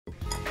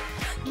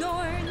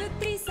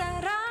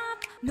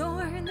Nutri-Sarap,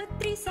 Knorr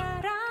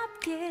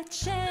Nutri-Sarap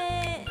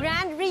Kitchen.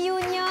 Grand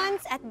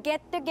reunions at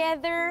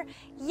get-together,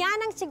 yan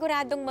ang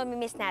siguradong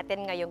mamimiss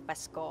natin ngayong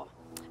Pasko.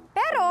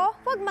 Pero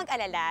huwag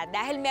mag-alala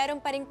dahil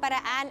meron pa ring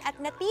paraan at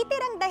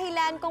natitirang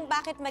dahilan kung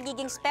bakit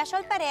magiging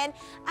special pa rin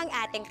ang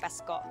ating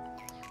Pasko.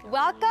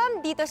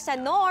 Welcome dito sa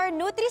Knorr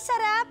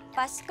Nutri-Sarap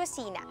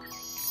Paskusina.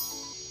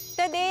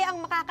 Today, ang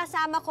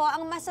makakasama ko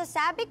ang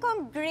masasabi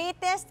kong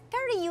greatest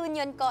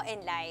ka-reunion ko in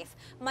life.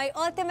 My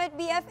ultimate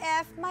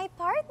BFF, my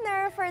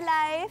partner for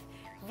life,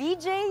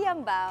 VJ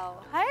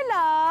Yambao. Hi,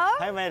 love!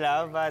 Hi, my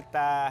love. At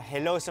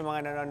hello sa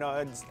mga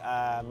nanonood.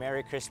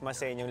 Merry Christmas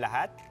sa inyong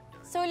lahat.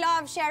 So,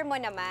 love, share mo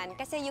naman.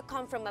 Kasi you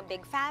come from a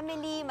big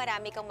family,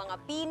 marami kang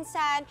mga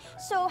pinsan.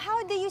 So,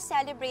 how do you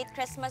celebrate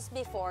Christmas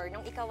before,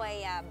 nung ikaw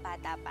ay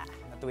bata pa?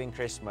 Tuwing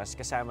Christmas,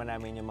 kasama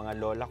namin yung mga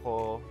lola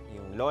ko,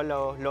 yung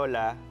lolo,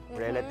 lola,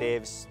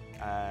 relatives,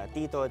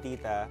 tito,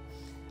 tita.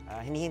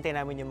 Hinihintay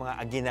namin yung mga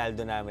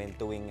aguinaldo namin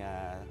tuwing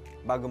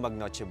bago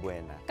mag-Noche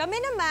Buena. Kami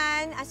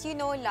naman, as you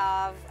know,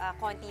 love,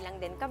 konti lang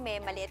din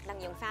kami, maliit lang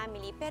yung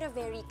family, pero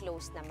very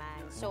close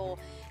naman. So,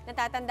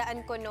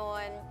 natatandaan ko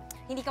noon,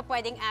 hindi ka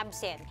pwedeng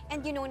absent.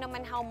 And you know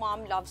naman how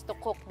mom loves to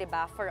cook, di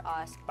ba, for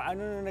us.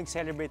 Paano nung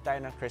nag-celebrate tayo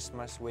ng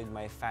Christmas with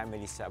my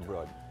family sa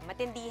abroad?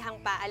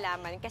 Matindihang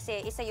paalaman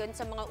kasi isa yun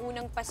sa mga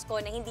unang Pasko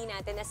na hindi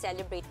natin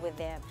na-celebrate with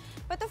them.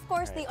 But of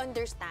course, they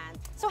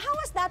understand. So how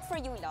was that for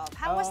you, love?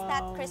 How was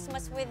that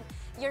Christmas with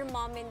your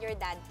mom and your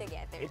dad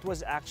together? It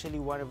was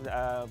actually one of the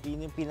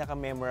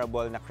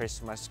pinaka-memorable na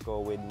Christmas ko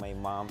with my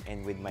mom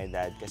and with my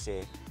dad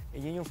kasi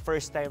yun yung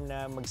first time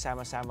na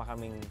magsama-sama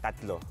kaming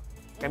tatlo.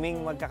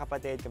 Kaming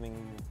magkakapatid, kaming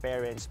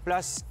parents,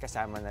 plus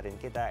kasama na rin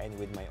kita and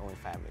with my own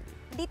family.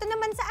 Dito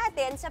naman sa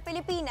atin, sa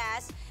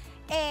Pilipinas,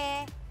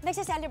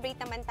 nagse-celebrate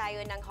naman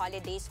tayo ng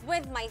holidays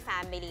with my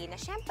family na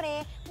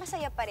syempre,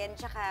 masaya pa rin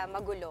tsaka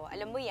magulo.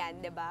 Alam mo yan,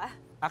 di ba?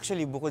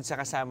 Actually, bukod sa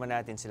kasama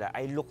natin sila,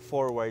 I look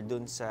forward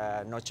dun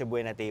sa Noche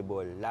Buena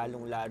table.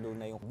 Lalong-lalo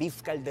na yung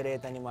beef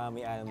caldereta ni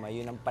Mommy Alma,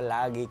 yun ang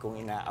palagi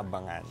kong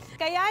inaabangan.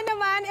 Kaya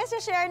naman,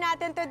 share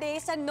natin today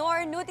sa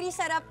Knorr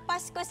Nutri-Sarap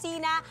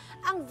Paskusina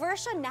ang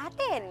version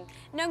natin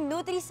ng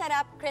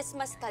Nutri-Sarap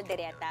Christmas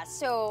Caldereta.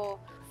 So,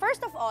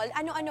 first of all,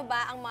 ano-ano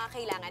ba ang mga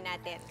kailangan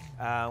natin?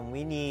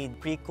 We need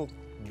pre-cooked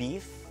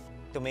beef,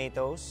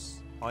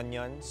 tomatoes,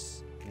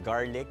 onions,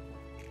 garlic,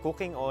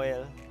 cooking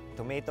oil,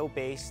 tomato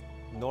paste,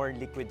 Knorr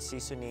liquid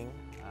seasoning,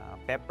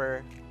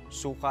 pepper,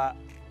 suka,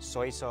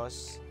 soy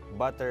sauce,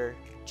 butter,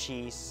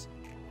 cheese,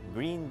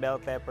 green bell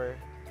pepper,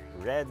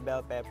 red bell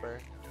pepper,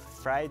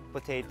 fried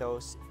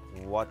potatoes,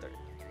 water.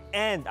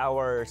 And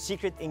our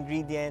secret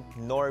ingredient,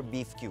 Knorr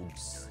beef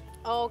cubes.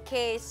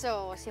 Okay,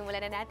 so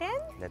simulan na natin?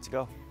 Let's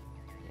go.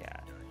 Yeah.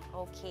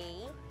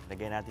 Okay.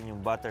 Lagyan natin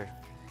yung butter.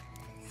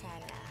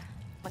 Sana.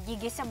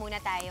 Magigisa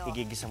muna tayo.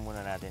 Igigisa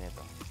muna natin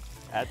ito.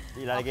 At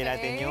ilalagay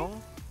natin yung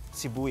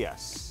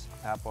sibuyas.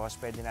 Tapos,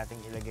 pwede natin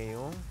ilagay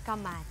yung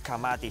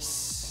kamatis.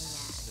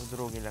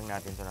 Dudurugin lang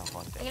natin ito ng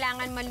konti.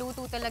 Kailangan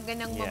maluto talaga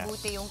ng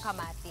mabuti yung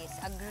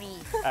kamatis. Agree.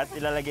 At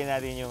ilalagay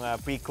natin yung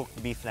pre-cooked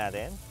beef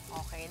natin.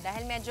 Okay.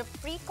 Dahil medyo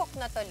pre-cooked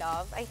na to,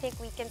 love, I think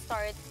we can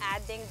start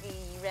adding the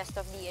rest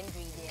of the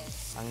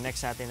ingredients. Ang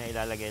next natin na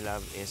ilalagay,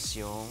 love, is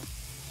yung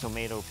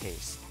tomato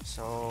paste.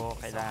 So,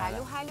 kailangan...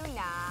 So, halo-halo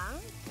lang.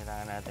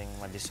 Kailangan natin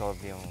ma-dissolve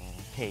yung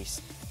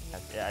paste.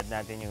 At i-add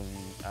natin yung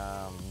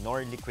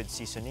Knorr liquid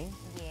seasoning.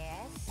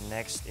 Yes.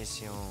 Next is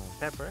yung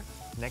pepper.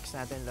 Next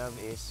natin, love,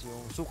 is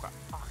yung suka.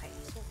 Okay,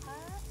 suka.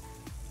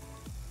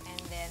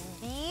 And then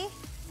the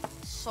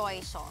soy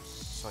sauce.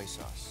 Soy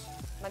sauce.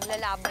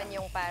 Maglalaban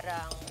yung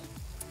parang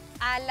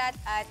alat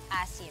at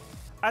asim.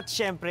 At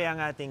syempre,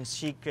 ang ating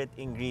secret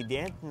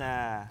ingredient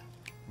na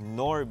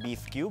Knorr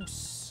beef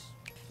cubes.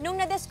 Nung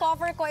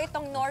na-discover ko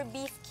itong Knorr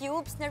beef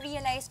cubes,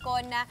 na-realize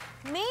ko na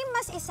may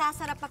mas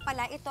isasarap pa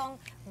pala itong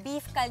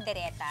beef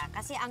caldereta.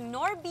 Kasi ang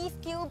Knorr beef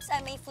cubes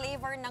ay may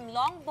flavor ng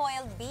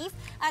long-boiled beef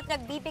at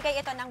nagbibigay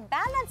ito ng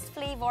balanced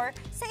flavor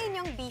sa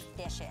inyong beef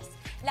dishes.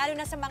 Lalo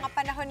na sa mga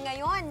panahon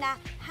ngayon na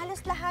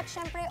halos lahat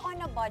syempre on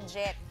a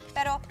budget.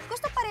 Pero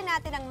gusto pa rin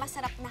natin ng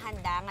masarap na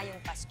handa ngayong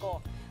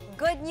Pasko.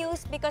 Good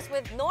news because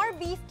with Knorr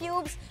beef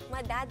cubes,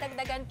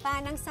 madadagdagan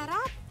pa ng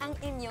sarap ang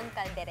inyong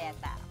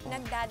kaldereta.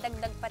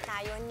 Nagdadagdag pa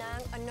tayo ng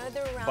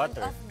another round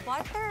of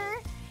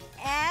butter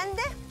and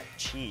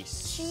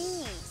cheese.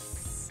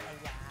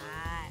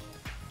 Ayan.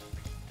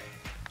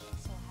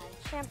 So,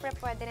 syempre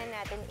pwede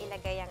na natin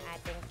ilagay ang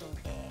ating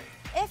tubig.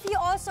 If you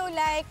also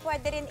like,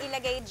 pwede rin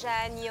ilagay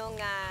dyan yung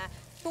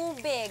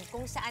tubig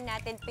kung saan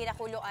natin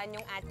pinakuluan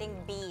yung ating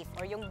beef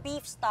or yung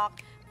beef stock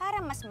para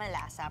mas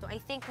malasa. So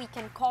I think we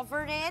can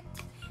cover it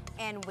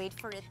and wait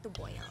for it to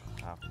boil.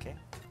 Okay.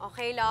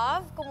 Okay,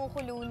 love.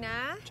 Kumukulo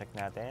na. Check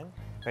natin.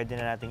 Pwede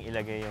na nating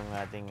ilagay yung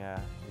ating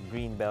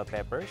green bell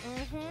peppers.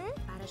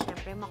 Para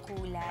syempre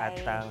makulay. At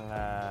ang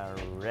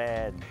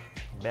red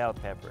bell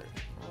pepper.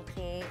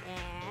 Okay,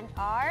 and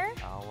our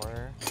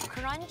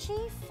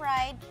crunchy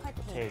fried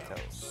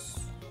potatoes.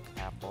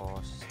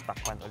 Tapos,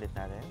 takpan ulit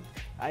natin.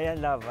 Ayan,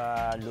 love,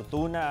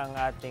 luto na ang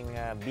ating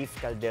beef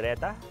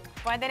caldereta.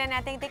 Pwede na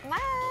nating tikman!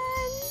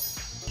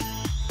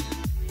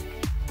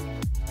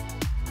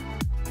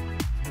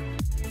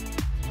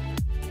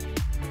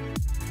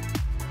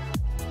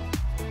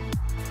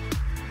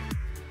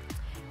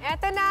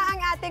 Ito na ang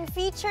ating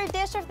feature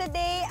dish of the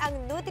day,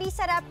 ang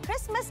Nutri-Sarap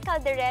Christmas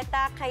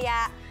Caldereta.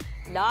 Kaya,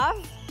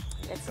 love,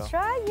 let's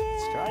try it!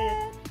 Let's try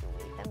it!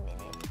 Wait a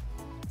minute.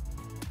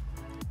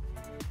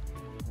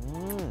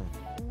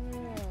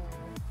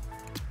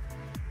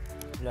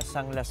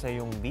 Lasang-lasa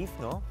yung beef,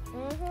 no?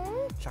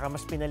 Tsaka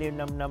mas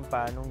pinalinamnam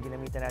pa nung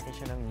ginamitan natin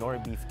siya ng Knorr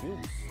beef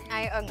cubes.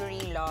 I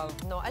agree, love.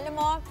 No, alam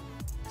mo,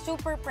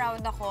 super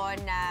proud ako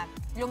na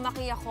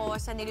lumaki ako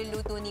sa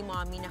niluluto ni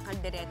Mommy na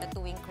kaldereta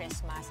tuwing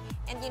Christmas.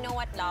 And you know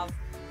what, love?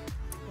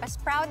 Mas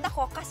proud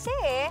ako kasi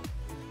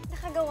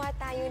nakagawa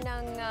tayo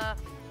ng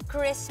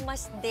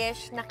Christmas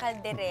dish na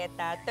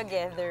kaldereta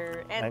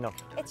together. And I know.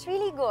 It's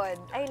really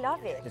good. I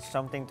love it. It's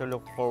something to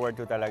look forward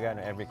to talaga,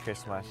 no, every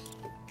Christmas.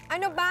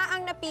 Ano ba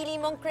ang napili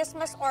mong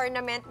Christmas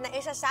ornament na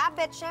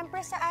isasabit?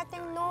 Siyempre sa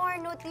ating Knorr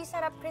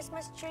Nutri-Sarap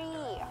Christmas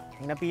tree.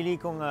 Ang napili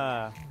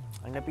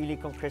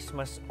kong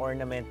Christmas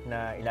ornament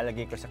na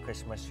ilalagay ko sa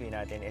Christmas tree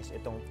natin is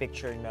itong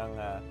picture ng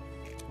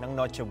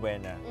Noche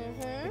Buena.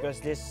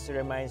 Because this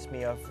reminds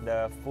me of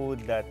the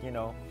food that, you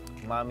know,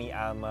 Mommy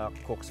Alma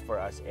cooks for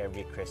us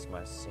every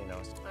Christmas, you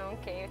know.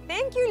 Okay.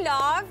 Thank you,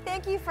 love.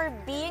 Thank you for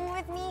being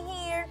with me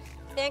here.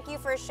 Thank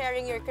you for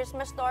sharing your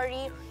Christmas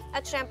story.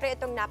 At syempre,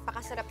 itong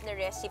napakasarap na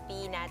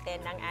recipe natin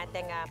ng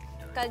ating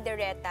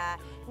kaldereta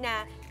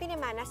na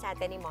pinamana sa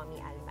atin ni Mommy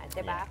Alma,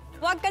 diba?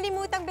 Huwag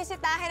kalimutang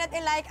bisitahin at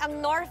i-like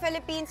ang Knorr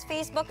Philippines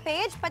Facebook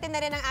page, pati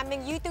na rin ang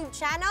aming YouTube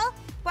channel.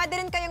 Pwede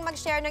rin kayong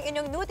mag-share ng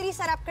inyong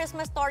Nutri-Sarap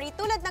Christmas story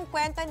tulad ng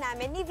kwento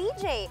namin ni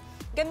VJ.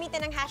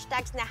 Gamitin ang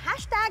hashtags na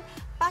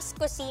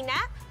 #Paskusina,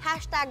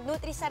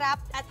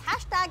 #Nutri-Sarap at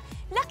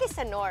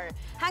 #LakiSaNor.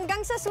 Hanggang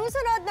sa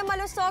susunod na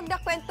malusog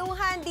na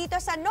kwentuhan dito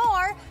sa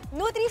Knorr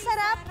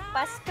Nutri-Sarap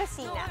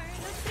Paskusina.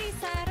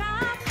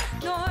 Nutri-Sarap,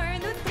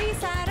 Knorr Nutri-Sarap.